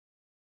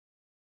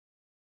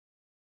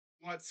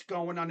What's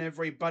going on,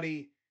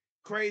 everybody?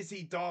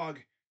 Crazy Dog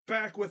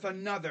back with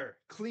another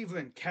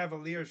Cleveland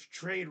Cavaliers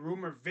trade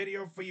rumor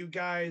video for you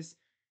guys.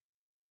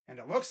 And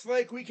it looks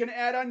like we can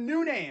add a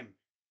new name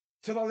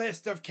to the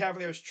list of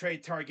Cavaliers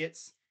trade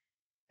targets.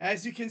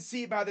 As you can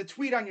see by the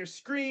tweet on your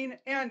screen,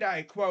 and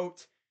I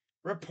quote,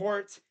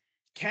 report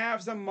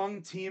Cavs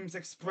among teams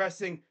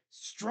expressing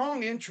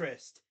strong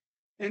interest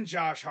in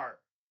Josh Hart.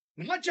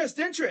 Not just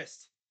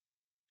interest,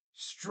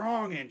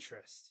 strong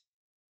interest.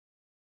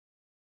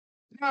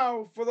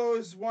 Now, for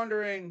those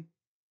wondering,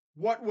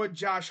 what would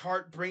Josh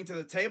Hart bring to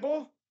the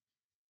table?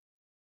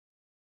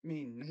 I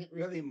mean, not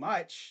really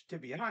much, to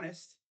be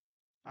honest.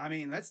 I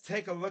mean, let's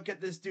take a look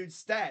at this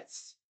dude's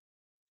stats.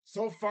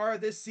 So far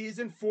this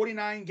season,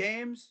 49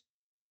 games.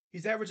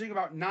 He's averaging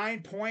about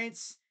 9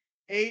 points,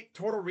 8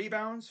 total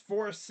rebounds,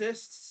 4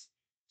 assists.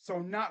 So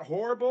not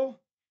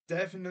horrible.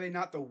 Definitely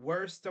not the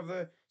worst of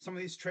some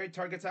of these trade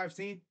targets I've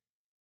seen.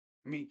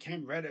 I mean,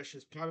 Cam Reddish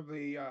is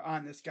probably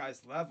on this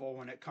guy's level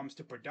when it comes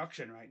to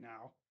production right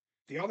now.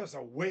 The others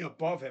are way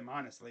above him,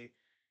 honestly.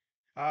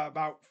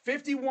 About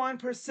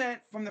 51%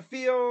 from the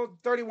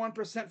field,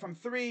 31% from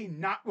three.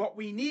 Not what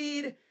we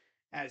need.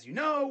 As you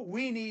know,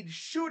 we need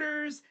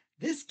shooters.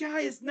 This guy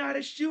is not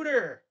a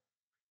shooter.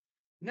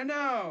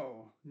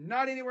 No,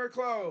 not anywhere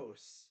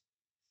close.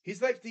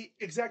 He's like the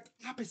exact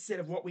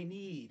opposite of what we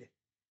need.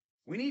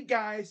 We need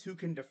guys who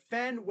can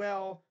defend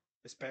well,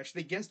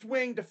 especially against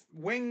wing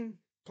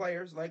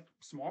players like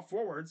small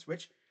forwards,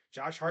 which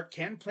Josh Hart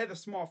can play the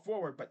small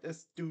forward, but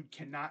this dude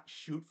cannot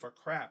shoot for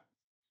crap.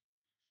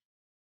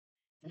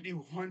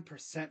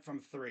 31% from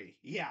three.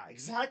 Yeah,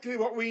 exactly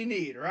what we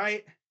need,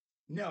 right?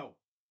 No.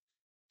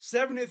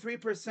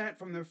 73%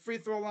 from the free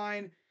throw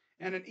line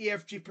and an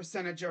EFG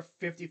percentage of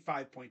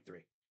 55.3.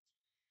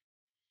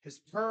 His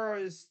PER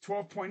is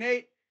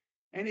 12.8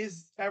 and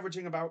he's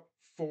averaging about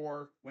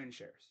 4 win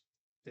shares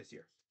this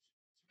year.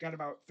 Got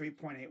about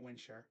 3.8 win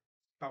share,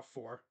 about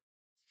 4.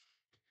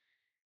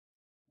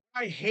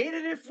 I hate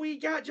it if we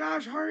got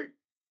Josh Hart.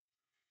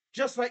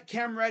 Just like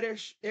Cam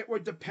Reddish, it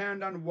would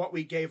depend on what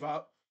we gave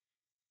up.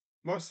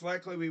 Most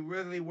likely, we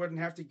really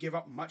wouldn't have to give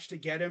up much to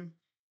get him.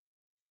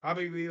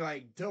 Probably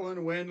like Dylan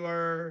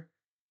Windler,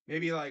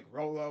 maybe like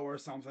Rolo or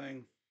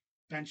something.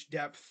 Bench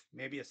depth,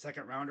 maybe a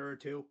second rounder or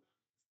two.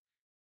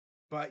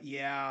 But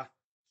yeah,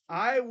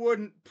 I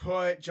wouldn't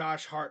put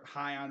Josh Hart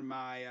high on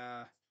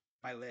my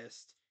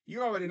list.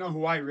 You already know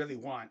who I really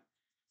want: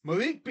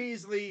 Malik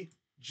Beasley,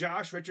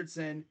 Josh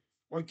Richardson,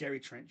 or Gary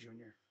Trent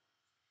Jr.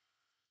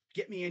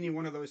 Get me any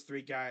one of those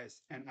three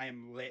guys, and I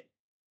am lit.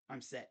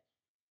 I'm set.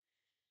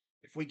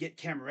 If we get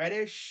Cam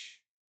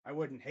Reddish, I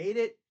wouldn't hate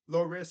it.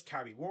 Low risk,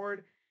 high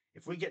reward.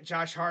 If we get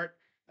Josh Hart,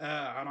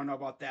 I don't know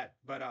about that.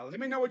 But let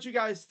me know what you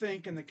guys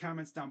think in the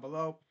comments down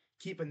below.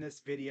 Keeping this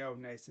video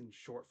nice and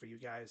short for you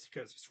guys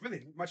because there's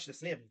really not much to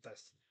say about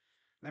this.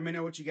 Let me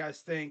know what you guys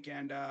think,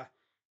 and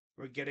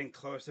we're getting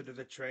closer to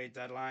the trade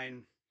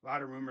deadline. A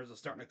lot of rumors are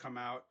starting to come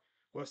out.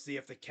 We'll see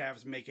if the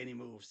Cavs make any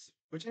moves,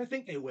 which I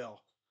think they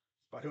will.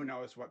 But who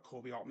knows what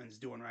Kobe Altman's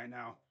doing right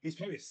now? He's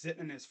probably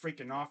sitting in his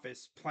freaking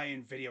office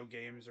playing video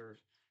games or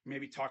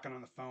maybe talking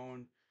on the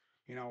phone.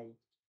 You know,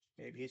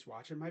 maybe he's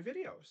watching my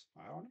videos.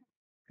 I don't know.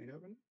 You never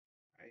know.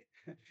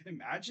 Right?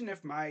 Imagine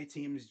if my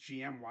team's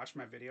GM watched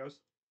my videos.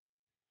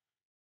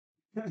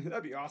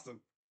 That'd be awesome.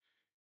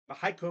 But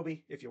hi, Kobe,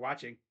 if you're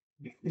watching.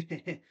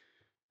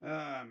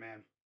 Oh,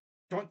 man.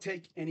 Don't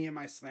take any of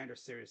my slander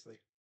seriously.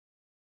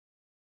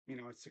 You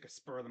know, it's like a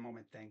spur of the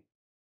moment thing,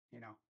 you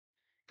know.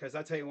 Because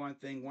I'll tell you one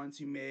thing, once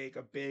you make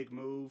a big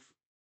move,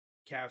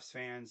 Cavs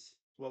fans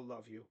will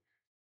love you.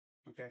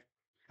 Okay?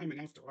 I mean,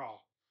 after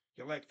all,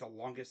 you're like the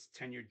longest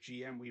tenured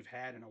GM we've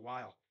had in a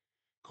while.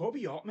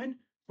 Kobe Altman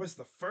was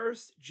the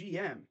first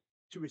GM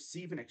to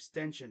receive an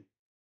extension.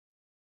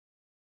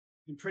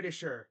 I'm pretty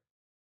sure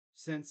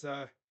since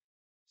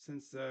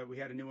we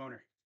had a new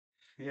owner.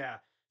 Yeah,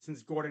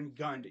 since Gordon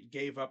Gund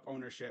gave up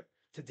ownership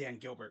to Dan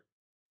Gilbert.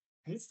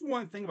 And it's the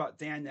one thing about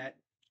Dan that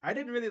I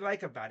didn't really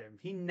like about him.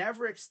 He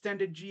never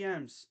extended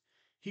GMs.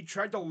 He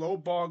tried to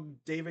lowball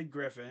David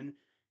Griffin,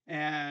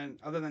 and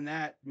other than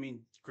that, I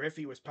mean,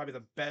 Griffey was probably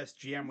the best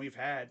GM we've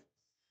had.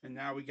 And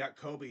now we got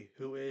Kobe,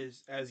 who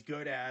is as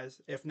good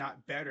as, if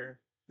not better,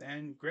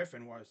 than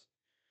Griffin was.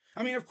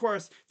 I mean, of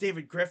course,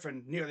 David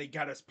Griffin nearly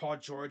got us Paul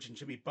George and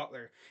Jimmy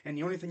Butler, and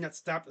the only thing that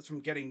stopped us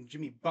from getting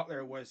Jimmy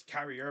Butler was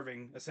Kyrie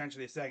Irving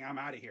essentially saying, I'm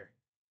out of here.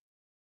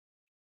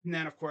 And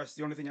then, of course,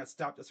 the only thing that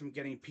stopped us from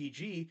getting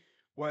PG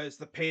was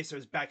the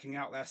Pacers backing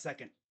out last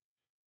second.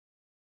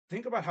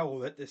 Think about how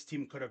lit this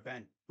team could have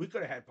been. We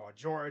could have had Paul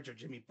George or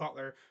Jimmy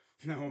Butler,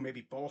 no,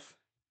 maybe both,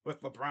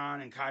 with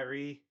LeBron and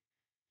Kyrie.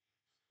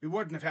 We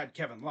wouldn't have had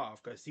Kevin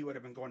Love because he would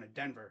have been going to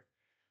Denver.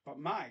 But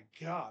my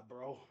God,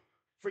 bro.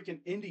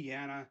 Freaking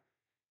Indiana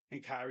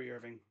and Kyrie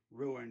Irving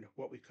ruined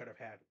what we could have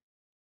had.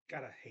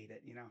 Gotta hate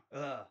it, you know?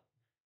 Ugh.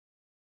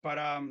 But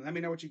let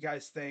me know what you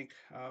guys think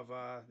of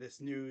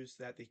this news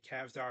that the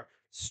Cavs are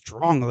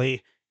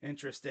strongly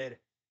interested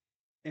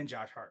in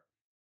Josh Hart.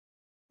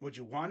 Would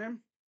you want him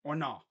or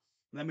no?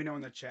 Let me know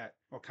in the chat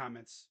or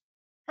comments.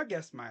 I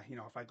guess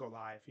if I go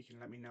live, you can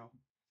let me know.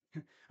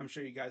 I'm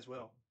sure you guys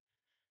will.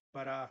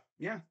 But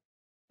yeah,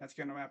 that's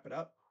gonna wrap it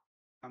up.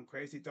 I'm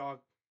Crazy Dog,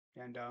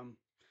 and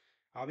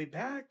I'll be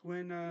back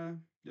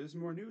when there's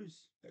more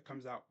news that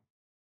comes out.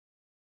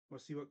 We'll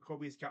see what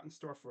Kobe's got in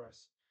store for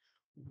us.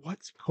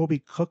 What's Kobe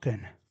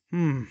cooking?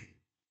 Hmm,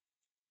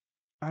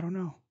 I don't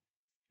know.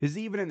 Is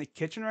he even in the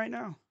kitchen right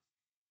now?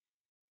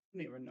 I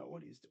don't even know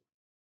what he's doing.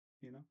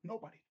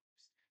 Nobody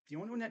knows. The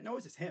only one that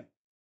knows is him.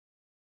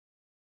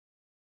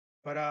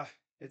 But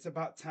it's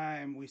about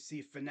time we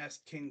see Finesse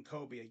King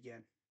Kobe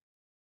again.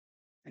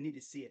 I need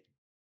to see it.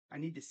 I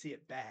need to see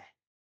it bad.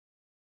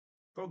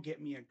 Go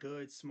get me a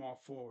good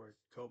small forward,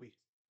 Kobe,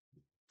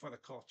 for the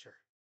culture.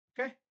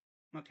 Okay?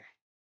 Okay.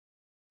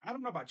 I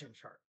don't know about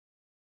Josh Hart.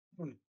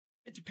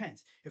 It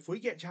depends. If we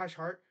get Josh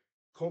Hart,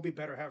 Kobe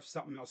better have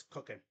something else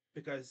cooking.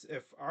 Because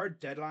if our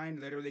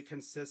deadline literally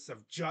consists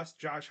of just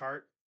Josh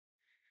Hart,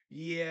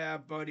 yeah,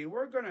 buddy,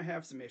 we're going to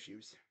have some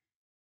issues.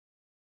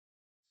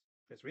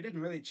 Because we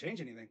didn't really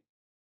change anything.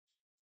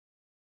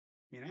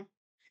 You know?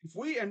 If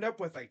we end up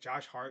with like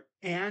Josh Hart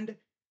and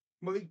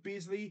Malik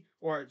Beasley,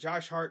 or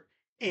Josh Hart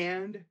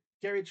and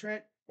Gary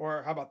Trent,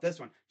 or how about this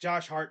one?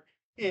 Josh Hart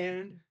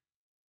and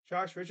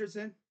Josh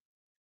Richardson?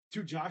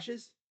 Two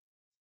Joshes?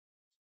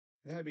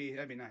 That'd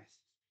be nice.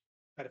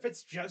 But if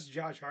it's just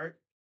Josh Hart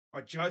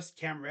or just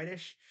Cam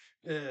Reddish,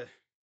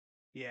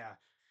 yeah,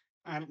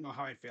 I don't know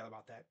how I'd feel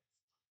about that.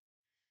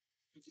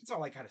 That's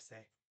all I gotta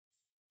say.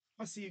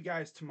 I'll see you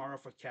guys tomorrow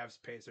for Cavs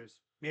Pacers.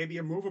 Maybe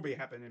a move will be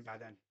happening by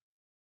then.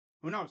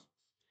 Who knows?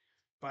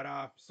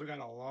 But still got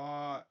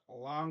a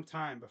long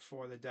time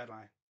before the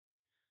deadline.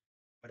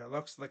 But it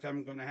looks like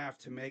I'm gonna have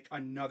to make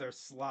another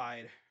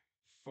slide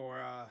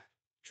for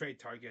trade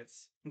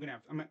targets.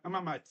 I'm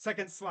on my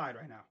second slide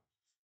right now.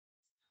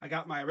 I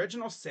got my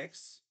original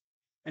six,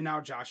 and now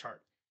Josh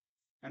Hart.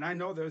 And I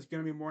know there's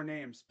gonna be more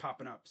names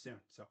popping up soon.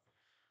 So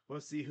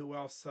we'll see who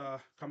else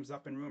comes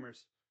up in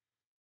rumors.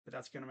 But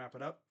that's gonna wrap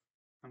it up.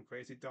 I'm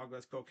Crazy Dog.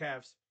 Let's go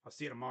Cavs. I'll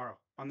see you tomorrow,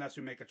 unless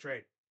we make a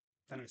trade.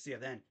 Then I'll see you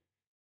then.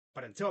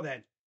 But until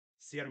then,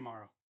 see you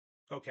tomorrow.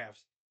 Go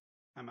Cavs.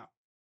 I'm out.